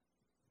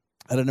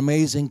 Had an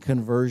amazing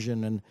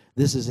conversion, and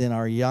this is in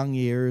our young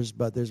years,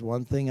 but there's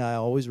one thing I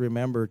always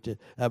remember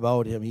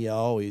about him. He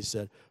always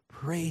said,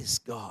 praise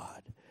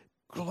God,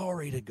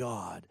 glory to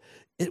God.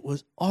 It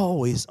was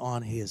always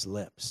on his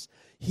lips.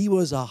 He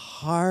was a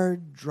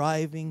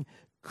hard-driving,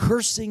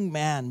 cursing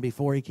man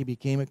before he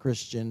became a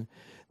Christian.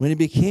 When he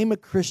became a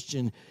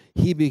Christian,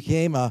 he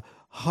became a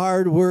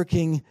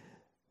hard-working,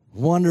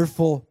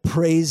 wonderful,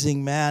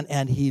 praising man,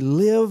 and he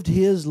lived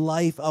his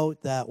life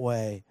out that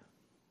way.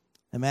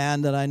 A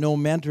man that I know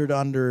mentored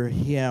under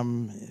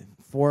him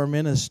for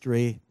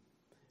ministry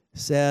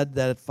said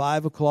that at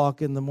 5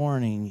 o'clock in the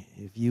morning,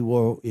 if you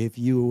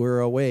were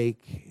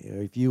awake,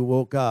 or if you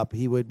woke up,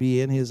 he would be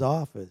in his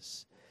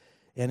office,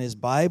 and his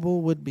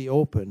Bible would be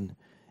open,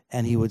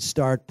 and he would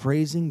start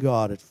praising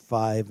God at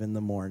 5 in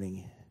the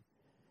morning.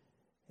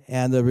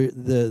 And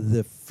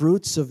the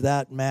fruits of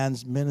that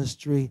man's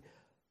ministry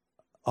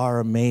are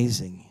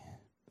amazing.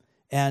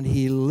 And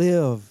he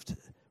lived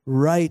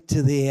right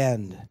to the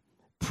end,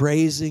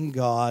 praising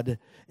God,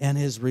 and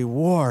his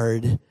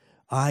reward,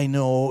 I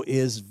know,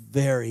 is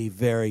very,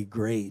 very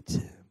great. You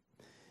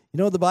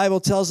know, the Bible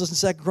tells us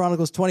in 2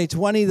 Chronicles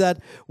 20:20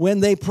 that when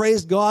they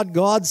praised God,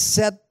 God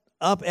set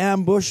up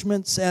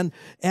ambushments, and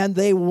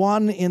they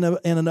won in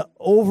an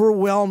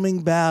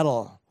overwhelming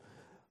battle.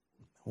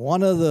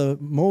 One of the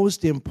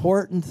most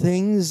important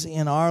things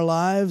in our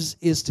lives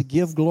is to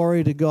give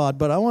glory to God.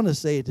 But I want to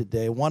say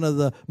today, one of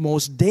the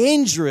most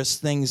dangerous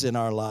things in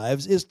our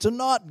lives is to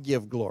not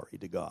give glory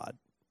to God.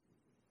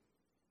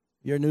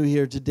 You're new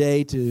here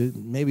today to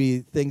maybe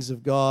things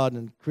of God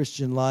and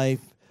Christian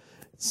life,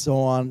 so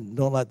on.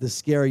 Don't let this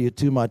scare you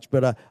too much.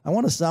 But I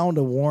want to sound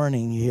a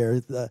warning here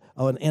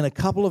in a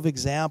couple of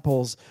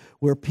examples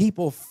where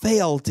people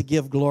failed to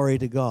give glory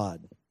to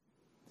God.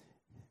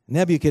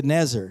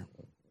 Nebuchadnezzar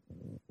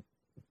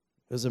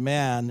was a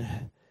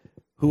man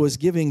who was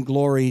giving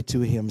glory to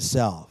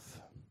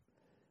himself.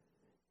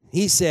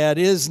 He said,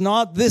 "Is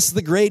not this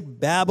the great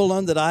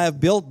Babylon that I have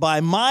built by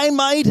my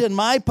might and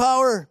my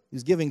power?"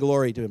 He's giving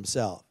glory to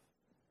himself.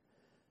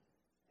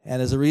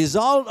 And as a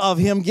result of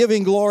him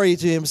giving glory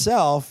to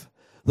himself,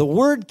 the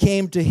word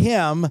came to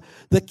him,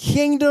 "The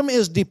kingdom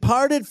is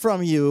departed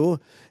from you."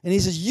 And he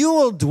says, "You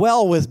will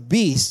dwell with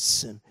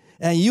beasts,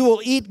 and you will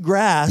eat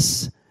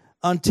grass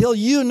until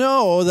you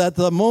know that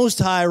the Most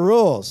High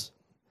rules."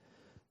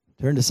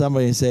 Turn to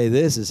somebody and say,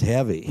 "This is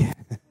heavy."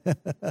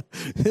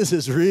 This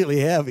is really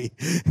heavy.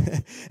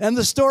 And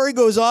the story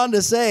goes on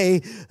to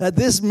say that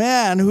this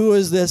man who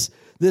is this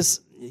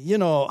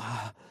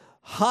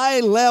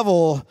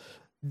high-level,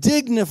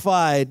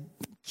 dignified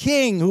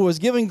king who was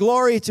giving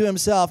glory to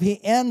himself,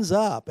 he ends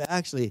up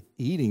actually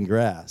eating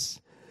grass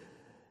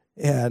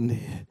and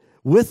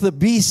with the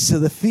beasts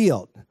of the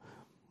field.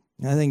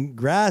 I think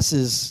grass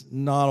is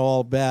not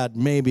all bad,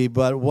 maybe,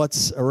 but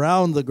what's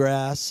around the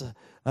grass,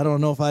 I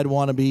don't know if I'd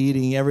want to be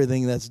eating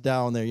everything that's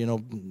down there. You know,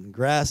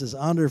 grass is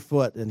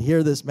underfoot, and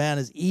here this man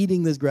is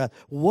eating this grass.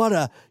 What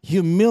a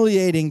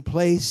humiliating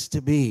place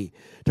to be.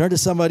 Turn to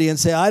somebody and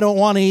say, "I don't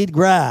want to eat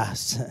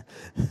grass."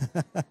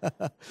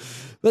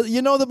 But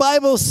you know, the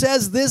Bible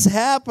says this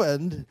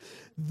happened.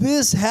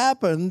 This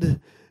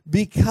happened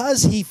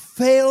because he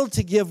failed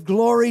to give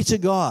glory to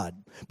God.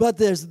 But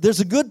there's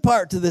a good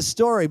part to this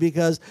story,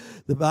 because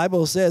the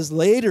Bible says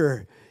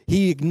later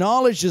he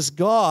acknowledges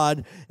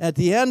God. At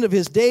the end of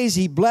his days,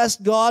 he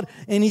blessed God,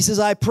 and he says,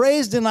 "I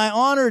praised and I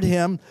honored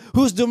him,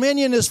 whose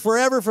dominion is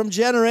forever from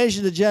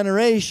generation to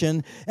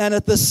generation. And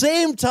at the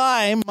same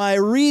time, my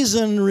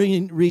reason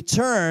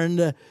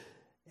returned."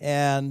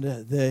 And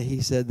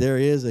he said, "There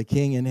is a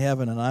king in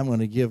heaven, and I'm going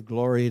to give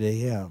glory to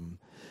him."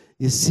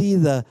 You see,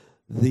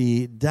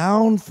 the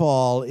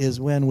downfall is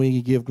when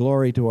we give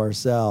glory to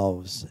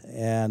ourselves,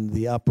 and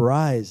the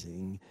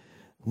uprising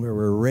where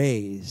we're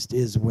raised,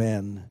 is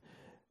when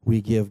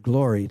we give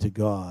glory to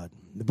God.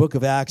 The book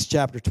of Acts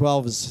chapter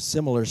 12 is a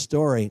similar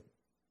story.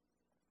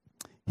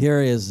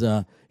 Here is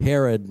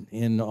Herod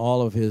in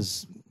all of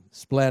his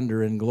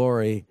splendor and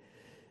glory,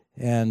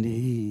 and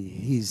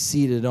he's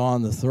seated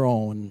on the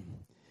throne.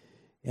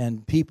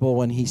 And people,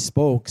 when he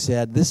spoke,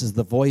 said, "This is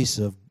the voice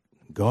of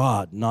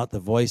God, not the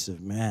voice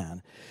of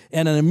man."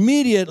 And then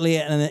immediately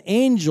an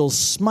angel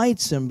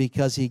smites him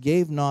because he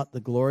gave not the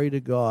glory to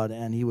God,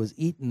 and he was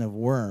eaten of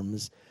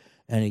worms,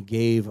 and he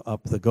gave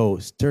up the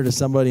ghost. Turn to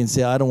somebody and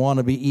say, "I don't want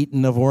to be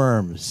eaten of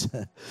worms."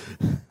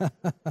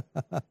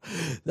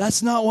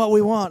 That's not what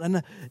we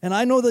want. And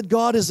I know that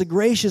God is a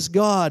gracious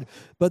God,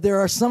 but there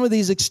are some of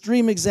these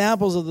extreme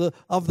examples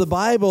of the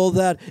Bible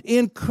that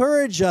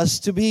encourage us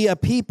to be a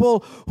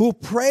people who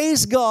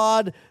praise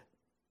God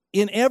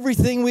in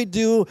everything we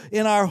do.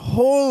 In our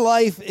whole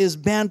life is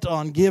bent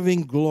on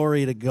giving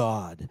glory to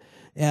God.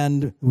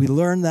 And we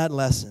learn that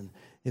lesson.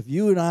 If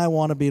you and I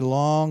want to be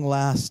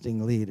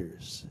long-lasting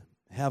leaders,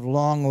 have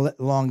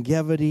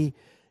longevity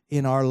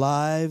in our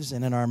lives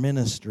and in our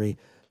ministry,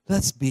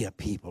 let's be a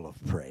people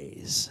of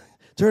praise.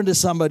 Turn to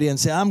somebody and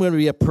say, "I'm going to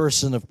be a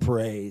person of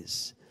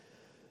praise."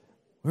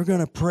 We're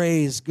going to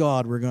praise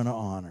God. We're going to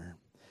honor.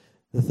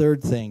 The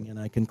third thing, and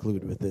I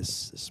conclude with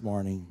this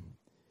morning,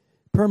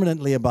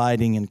 permanently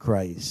abiding in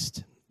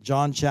Christ.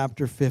 John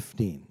chapter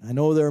 15. I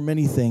know there are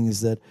many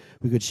things that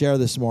we could share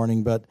this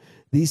morning, but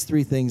these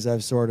three things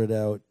I've sorted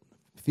out,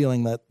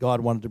 feeling that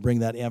God wanted to bring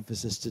that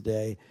emphasis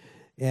today.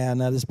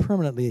 And that is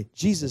permanently.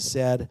 Jesus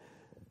said,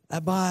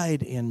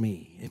 "Abide in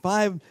me."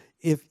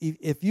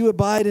 If you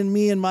abide in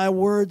me and my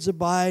words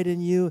abide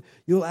in you,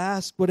 you'll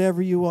ask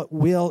whatever you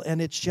will,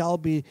 and it shall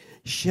be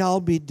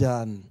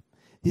done.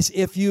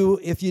 If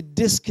you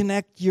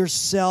disconnect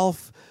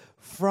yourself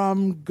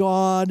from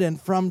God and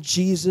from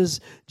Jesus,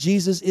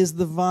 Jesus is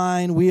the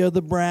vine, we are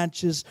the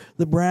branches.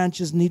 The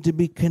branches need to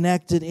be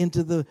connected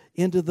into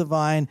the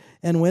vine,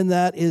 and when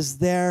that is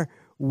there,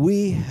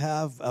 we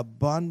have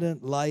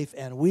abundant life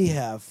and we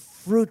have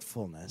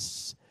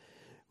fruitfulness.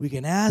 We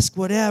can ask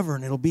whatever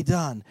and it'll be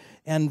done.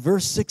 And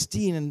verse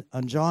 16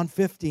 on John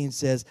 15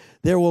 says,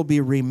 there will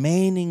be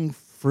remaining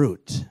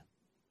fruit.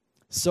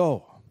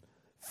 So,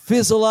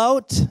 fizzle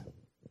out,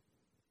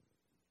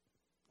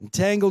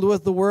 entangled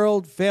with the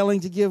world, failing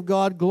to give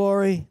God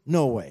glory?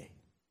 No way.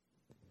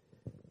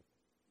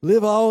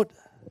 Live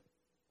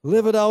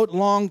it out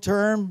long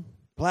term,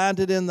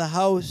 planted in the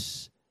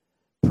house,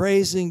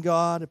 praising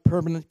God, a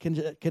permanent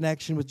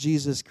connection with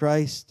Jesus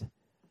Christ.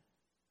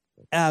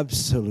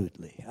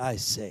 Absolutely. I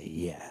say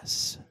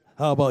yes.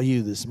 How about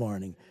you this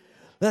morning?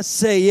 Let's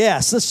say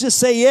yes. Let's just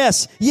say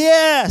yes.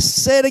 Yes.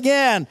 Say it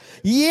again.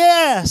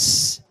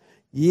 Yes.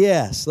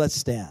 Yes. Let's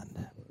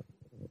stand.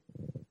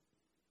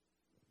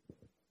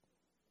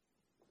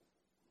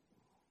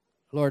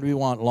 Lord, we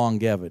want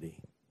longevity.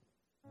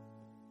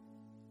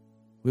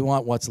 We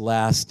want what's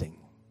lasting.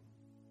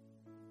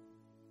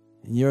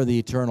 And you're the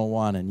eternal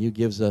one, and you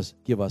give us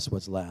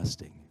what's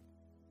lasting.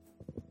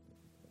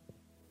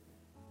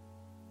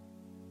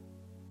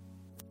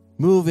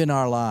 Move in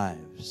our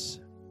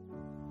lives.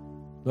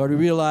 Lord, we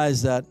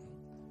realize that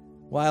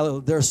while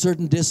there are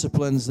certain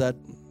disciplines that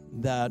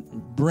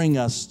bring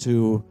us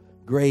to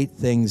great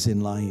things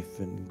in life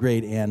and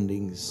great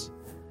endings,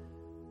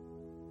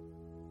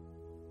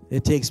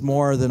 it takes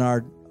more than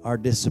our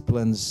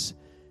disciplines.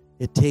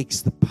 It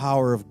takes the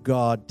power of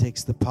God,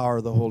 takes the power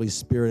of the Holy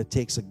Spirit. It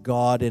takes a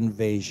God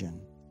invasion.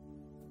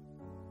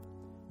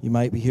 You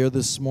might be here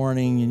this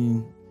morning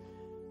and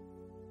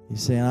you're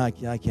saying,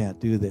 I can't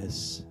do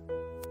this.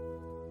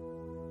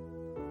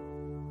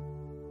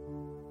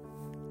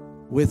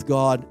 With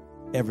God,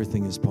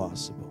 everything is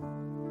possible.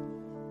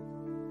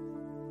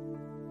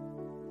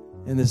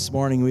 And this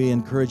morning, we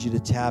encourage you to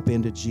tap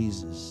into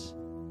Jesus,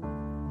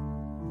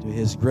 to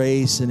His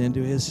grace and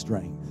into His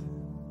strength.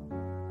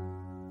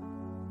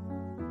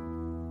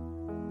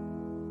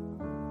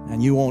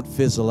 And you won't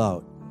fizzle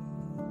out.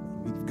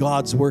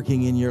 God's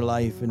working in your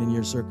life and in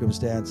your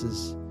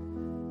circumstances.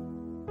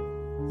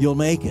 You'll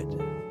make it.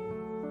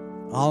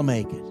 I'll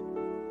make it.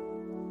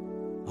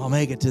 I'll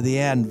make it to the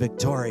end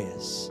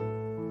victorious.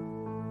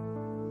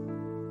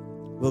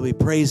 We'll be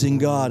praising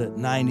God at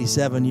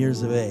 97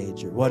 years of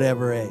age or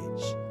whatever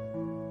age.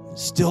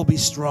 Still be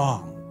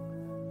strong.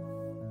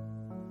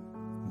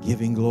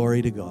 Giving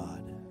glory to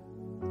God.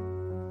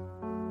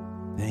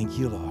 Thank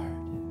you, Lord.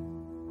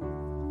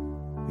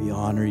 We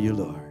honor you,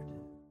 Lord.